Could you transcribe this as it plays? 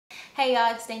Hey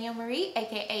y'all, it's Danielle Marie,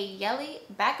 aka Yelly,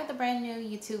 back with a brand new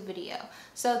YouTube video.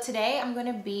 So today I'm going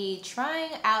to be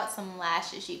trying out some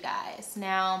lashes, you guys.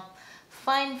 Now,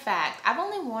 fun fact, I've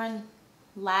only worn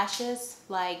lashes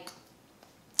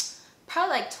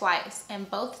probably twice, and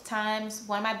both times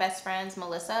one of my best friends,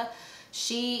 Melissa,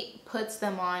 she puts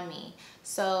them on me.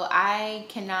 So I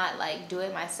cannot do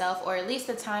it myself, or at least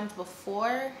the times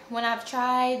before when I've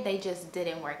tried, they just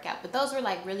didn't work out. But those were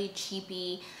really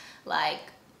cheapy,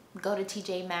 go to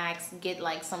TJ Maxx, get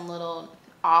some little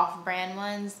off-brand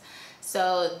ones.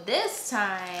 So this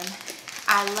time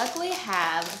I luckily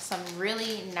have some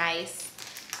really nice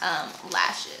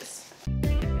lashes.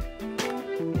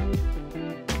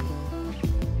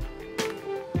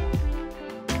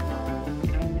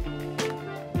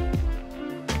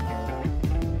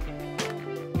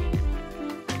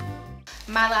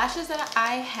 My lashes that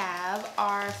I have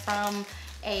are from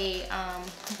a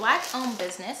black-owned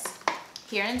business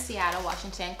here in Seattle,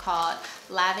 Washington, called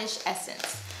Lavish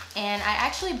Essence. And I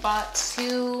actually bought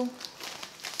two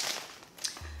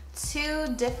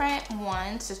different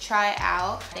ones to try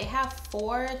out. They have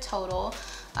 4 total.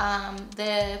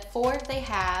 The 4 they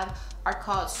have are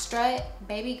called Strut,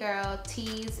 Baby Girl,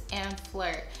 Tease, and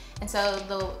Flirt. And so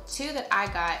the 2 that I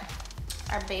got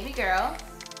are Baby Girl.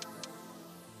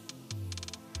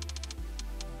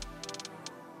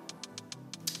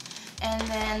 And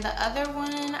then the other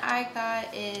one I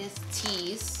got is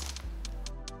Tease.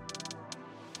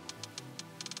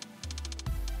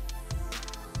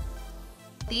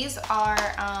 These are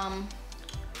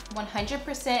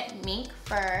 100% mink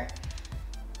fur.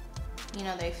 You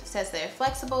know, it says they're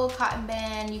flexible cotton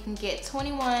band. You can get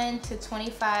 21 to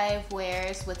 25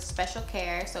 wears with special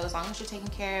care. So as long as you're taking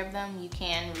care of them, you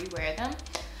can rewear them.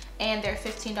 And they're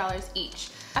 $15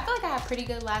 each. I feel like I have pretty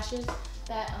good lashes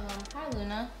that, hi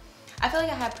Luna. I feel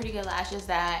like I have pretty good lashes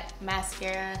that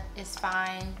mascara is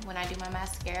fine when I do my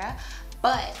mascara,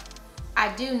 but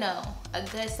I do know a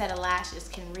good set of lashes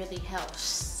can really help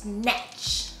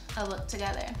snatch a look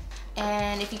together.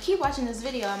 And if you keep watching this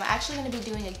video, I'm actually going to be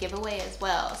doing a giveaway as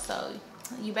well, so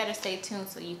you better stay tuned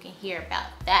so you can hear about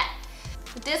that.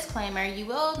 Disclaimer, you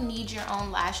will need your own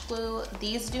lash glue.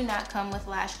 These do not come with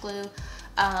lash glue.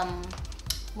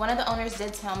 One of the owners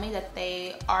did tell me that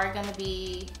they are going to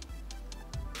be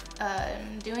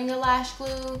doing a lash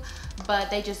glue, but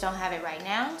they just don't have it right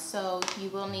now, so you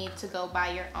will need to go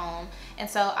buy your own. And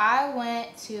so I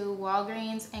went to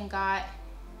Walgreens and got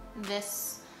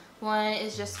this one.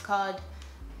 It's just called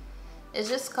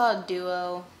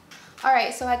Duo. All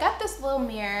right, so I got this little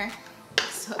mirror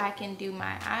so I can do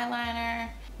my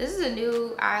eyeliner. This is a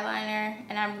new eyeliner,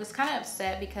 and I was kind of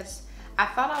upset because I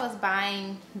thought I was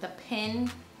buying the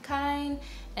pin kind,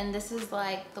 and this is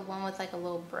the one with a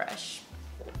little brush.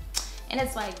 And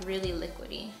it's really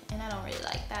liquidy, and I don't really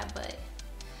like that, but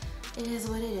it is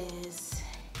what it is.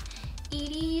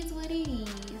 It is what it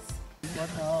is.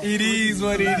 It is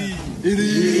what it is. It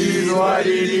is what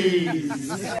it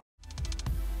is.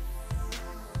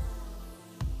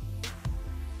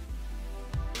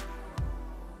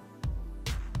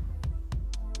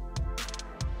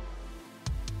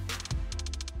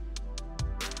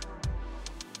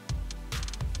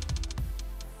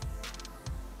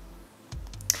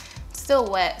 Still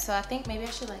wet, so I think maybe I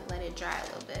should let it dry a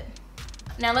little bit.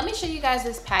 Now let me show you guys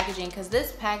this packaging, because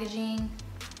this packaging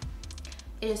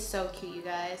is so cute, you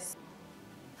guys.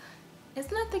 It's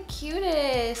not the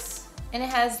cutest, and it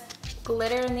has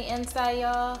glitter in the inside,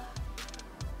 y'all.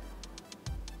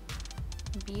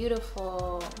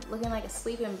 Beautiful, looking like a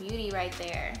Sleeping Beauty right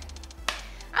there.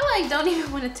 I don't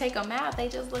even want to take them out. They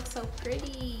just look so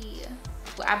pretty.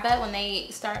 I bet when they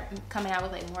start coming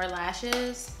out with more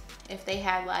lashes, if they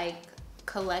have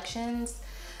collections,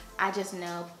 I just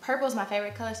know purple is my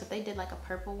favorite color, so if they did a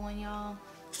purple one, y'all,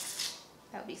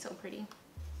 that would be so pretty.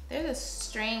 There's a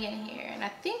string in here, and I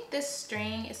think this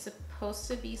string is supposed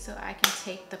to be so I can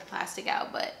take the plastic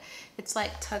out, but it's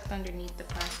tucked underneath the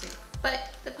plastic.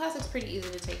 But the plastic's pretty easy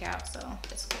to take out, so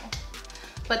it's cool.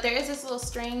 But there is this little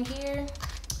string here,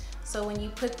 so when you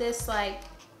put this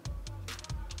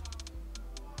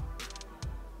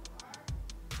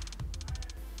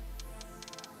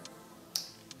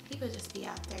people just be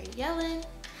out there yelling.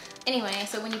 Anyway,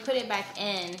 so when you put it back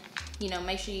in,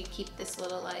 make sure you keep this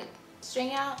little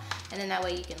string out, and then that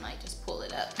way you can just pull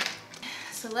it up.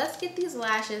 So let's get these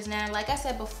lashes. Now, like I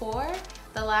said before,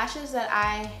 the lashes that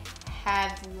I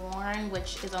have worn,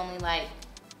 which is only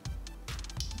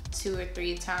 2 or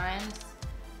 3 times,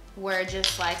 were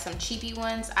just some cheapy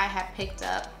ones I have picked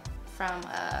up from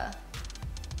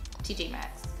TJ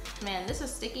Maxx. Man, this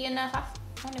is sticky enough. I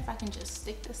wonder if I can just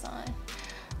stick this on.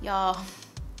 Y'all,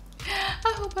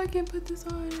 I hope I can put this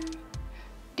on.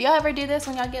 Do y'all ever do this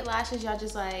when y'all get lashes? Y'all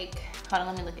just like, hold on,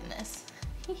 let me look in this.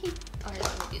 Or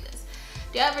let me do this.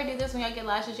 Do y'all ever do this when y'all get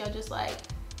lashes? Y'all just like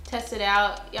test it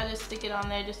out. Y'all just stick it on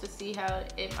there just to see how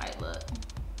it might look.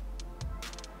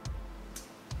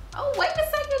 Oh, wait a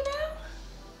second now.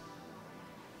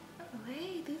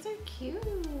 Wait, these are cute.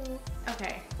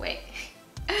 Okay, wait.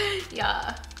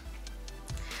 Y'all,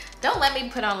 don't let me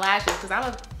put on lashes because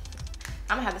I'm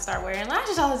gonna have to start wearing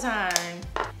lashes all the time.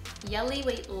 Yelly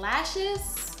weight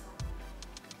lashes.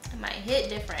 It might hit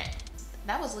different.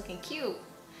 That was looking cute.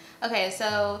 Okay,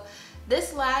 so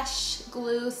this lash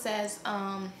glue says,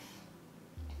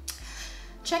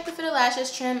 check the fit of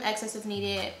lashes, trim excess if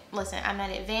needed. Listen, I'm not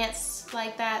advanced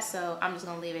like that, so I'm just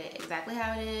gonna leave it exactly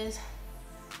how it is.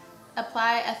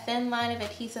 Apply a thin line of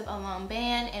adhesive along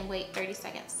band and wait 30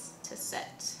 seconds to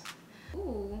set.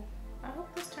 Ooh, I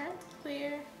hope this turns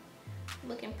clear.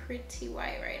 Looking pretty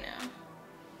white right now.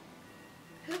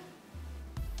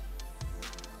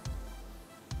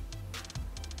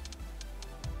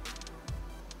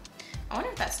 I wonder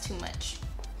if that's too much.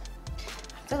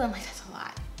 I'm feeling like that's a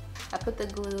lot. I put the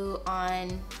glue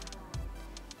on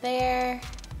there.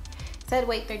 It said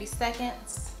wait 30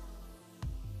 seconds.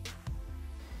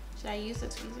 Should I use the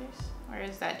tweezers or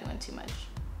is that doing too much?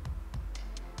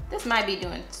 This might be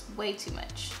doing way too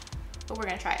much, but we're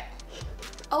gonna try it.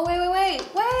 Oh,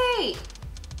 wait.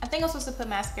 I think I'm supposed to put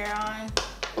mascara on.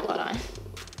 Hold on.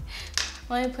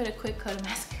 Let me put a quick coat of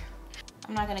mascara.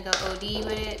 I'm not gonna go OD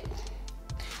with it.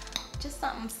 Just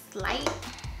something slight.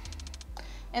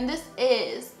 And this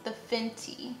is the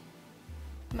Fenty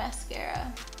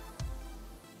mascara.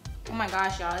 Oh my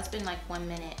gosh, y'all, it's been like 1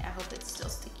 minute. I hope it's still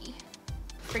sticky.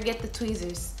 Forget the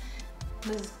tweezers.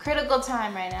 This is critical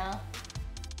time right now.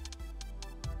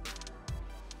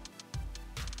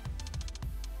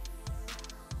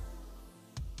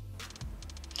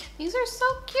 These are so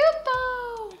cute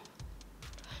though.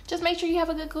 Just make sure you have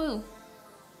a good glue.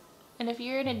 And if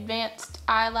you're an advanced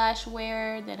eyelash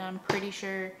wearer, then I'm pretty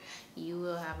sure you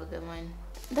will have a good one.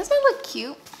 This might look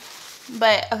cute,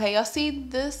 but okay, y'all see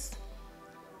this?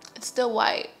 It's still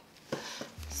white.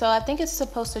 So I think it's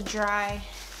supposed to dry.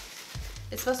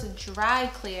 It's supposed to dry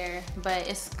clear, but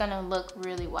it's gonna look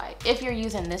really white if you're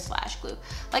using this lash glue.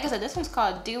 Like I said, this one's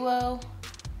called Duo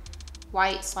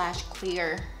White /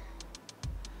 Clear.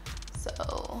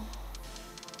 So,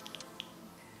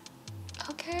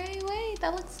 okay, wait,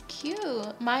 that looks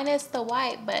cute. Minus the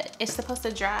white, but it's supposed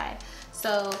to dry.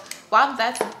 So while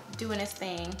that's doing its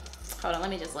thing, hold on, let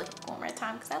me just look one more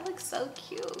time because that looks so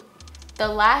cute. The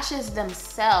lashes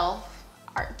themselves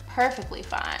are perfectly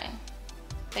fine.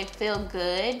 They feel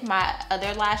good. My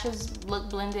other lashes look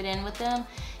blended in with them.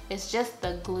 It's just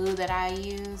the glue that I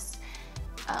use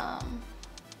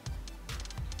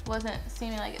wasn't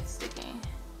seeming like it's sticking.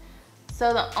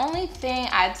 So the only thing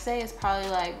I'd say is probably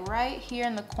like right here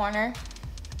in the corner.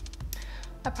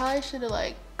 I probably should have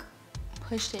like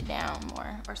pushed it down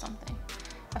more or something.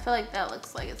 I feel like that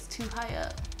looks like it's too high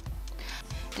up.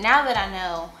 Now that I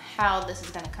know how this is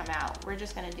gonna come out, we're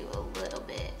just gonna do a little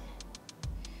bit.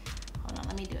 Hold on,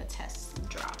 let me do a test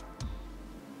drop.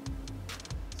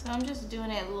 So I'm just doing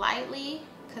it lightly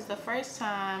because the first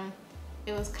time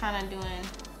it was kind of doing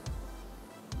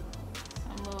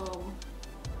some little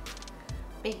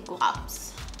big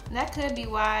globs. And that could be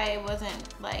why it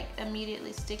wasn't like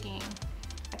immediately sticking.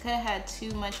 I could have had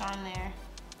too much on there.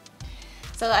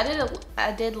 So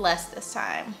I did less this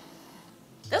time.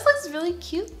 This looks really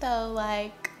cute though,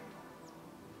 like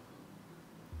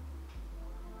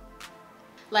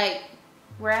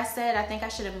where I said I think I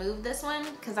should have moved this one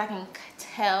because I can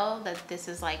tell that this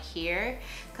is like here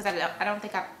because I don't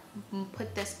think I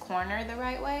put this corner the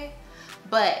right way.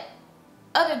 But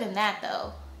other than that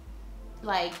though,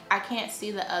 like I can't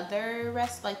see the other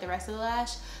rest, like the rest of the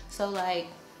lash, so like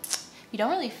you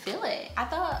don't really feel it. I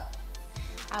thought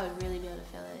I would really be able to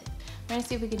feel it. We're gonna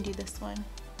see if we can do this one.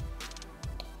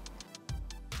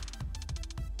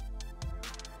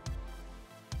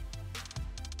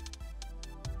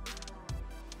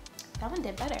 That one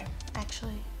did better,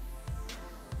 actually.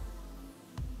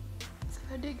 So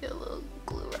I did get a little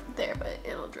glue right there, but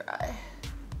it'll dry.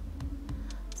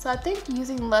 So I think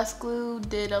using less glue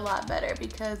did a lot better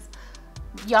because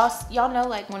y'all know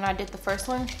like when I did the first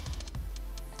one,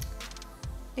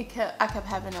 I kept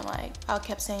having to like, I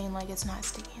kept saying like it's not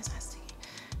sticky, it's not sticky.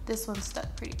 This one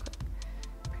stuck pretty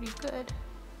good.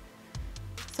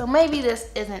 So maybe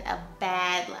this isn't a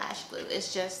bad lash glue,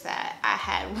 it's just that I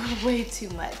had way too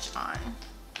much on.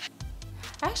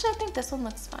 Actually, I think this one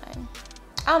looks fine.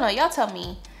 I don't know, y'all tell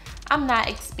me. I'm not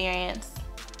experienced.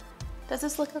 Does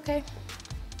this look okay?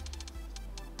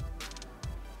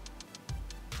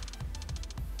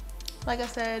 like I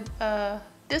said,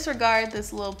 disregard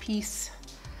this little piece.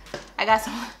 I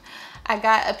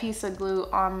got a piece of glue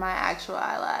on my actual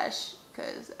eyelash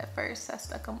because at first I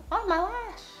stuck them on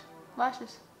my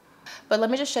lashes. But let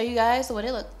me just show you guys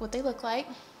what they look like.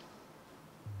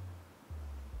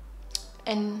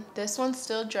 And this one's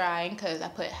still drying because I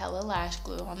put hella lash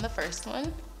glue on the first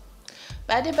one.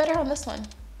 But I did better on this one.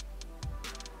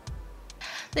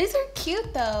 These are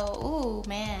cute though. Ooh,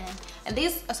 man. And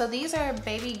these are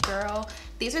baby girl.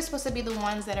 These are supposed to be the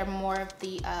ones that are more of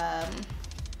the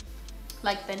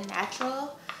like the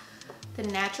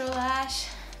natural lash.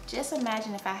 Just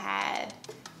imagine if I had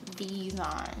these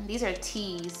on. These are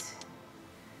tees.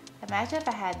 Imagine if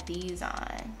I had these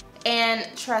on. And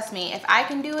trust me, if I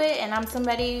can do it and I'm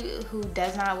somebody who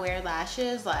does not wear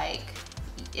lashes, like,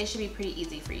 it should be pretty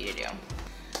easy for you to do.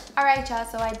 Alright y'all,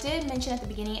 so I did mention at the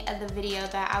beginning of the video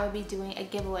that I would be doing a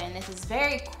giveaway, and this is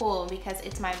very cool because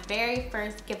it's my very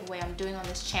first giveaway I'm doing on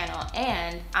this channel,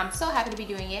 and I'm so happy to be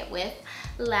doing it with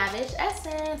Lavish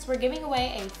Essence. We're giving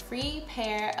away a free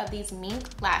pair of these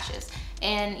mink lashes,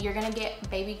 and you're gonna get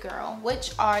baby girl,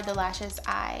 which are the lashes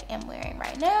I am wearing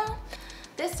right now.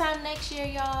 This time next year,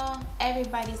 y'all,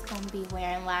 everybody's gonna be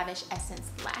wearing Lavish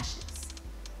Essence lashes.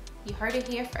 You heard it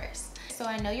here first. So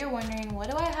I know you're wondering,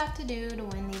 what do I have to do to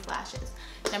win these lashes?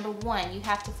 Number one, you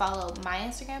have to follow my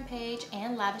Instagram page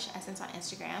and Lavish Essence on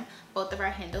Instagram. Both of our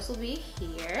handles will be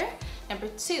here. Number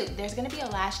two, there's gonna be a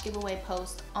lash giveaway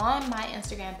post on my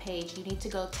Instagram page. You need to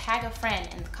go tag a friend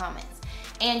in the comments.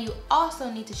 And you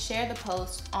also need to share the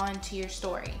post onto your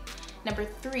story. Number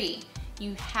three,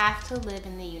 you have to live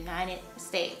in the United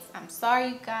States. I'm sorry,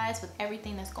 you guys, with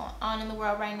everything that's going on in the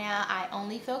world right now, I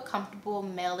only feel comfortable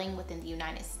mailing within the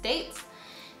United States.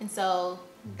 And so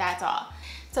that's all.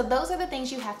 So those are the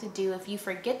things you have to do. If you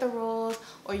forget the rules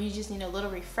or you just need a little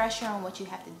refresher on what you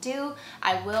have to do,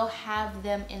 I will have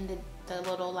them in the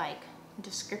little like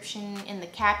description in the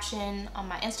caption on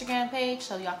my Instagram page,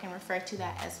 so y'all can refer to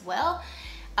that as well.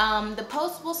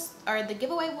 The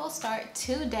giveaway will start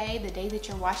today, the day that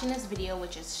you're watching this video,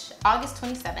 which is August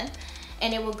 27th,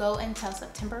 and it will go until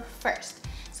September 1st.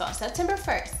 So on September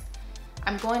 1st,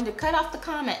 I'm going to cut off the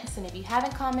comments, and if you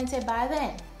haven't commented by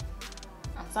then,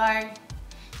 I'm sorry,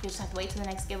 you just have to wait till the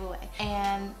next giveaway.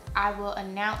 And I will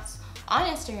announce on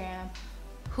Instagram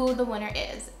who the winner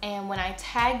is. And when I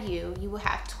tag you, you will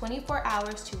have 24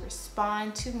 hours to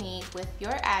respond to me with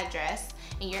your address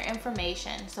and your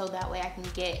information, so that way I can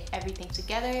get everything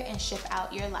together and ship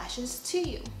out your lashes to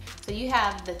you. So you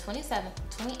have the 27th,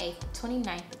 28th,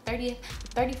 29th, the 30th,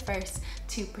 the 31st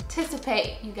to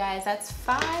participate. You guys, that's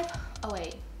oh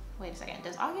wait a second.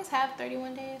 Does August have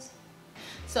 31 days?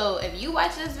 So if you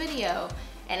watch this video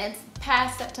and it's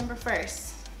past September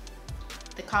 1st,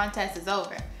 the contest is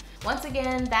over. Once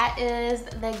again, that is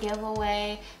the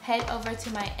giveaway. Head over to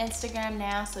my Instagram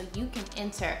now so you can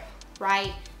enter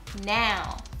right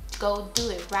now. Go do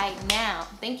it right now.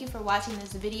 Thank you for watching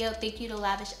this video. Thank you to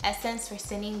Lavish Essence for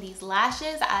sending these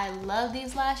lashes. I love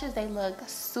these lashes. They look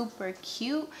super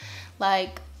cute.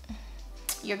 Like,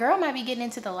 your girl might be getting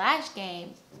into the lash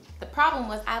game. The problem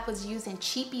was I was using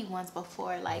cheapy ones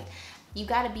before. Like, you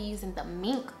gotta be using the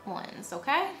mink ones,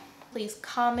 okay? Please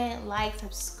comment, like,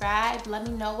 subscribe. Let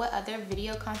me know what other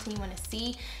video content you want to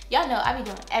see. Y'all know I be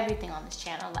doing everything on this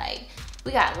channel. Like,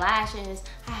 we got lashes,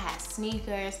 I had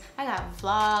sneakers, I got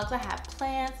vlogs, I have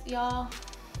plants, y'all.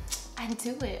 I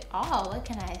do it all. What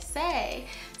can I say?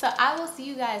 So I will see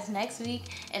you guys next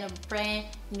week in a brand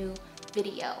new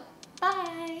video.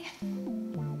 Bye.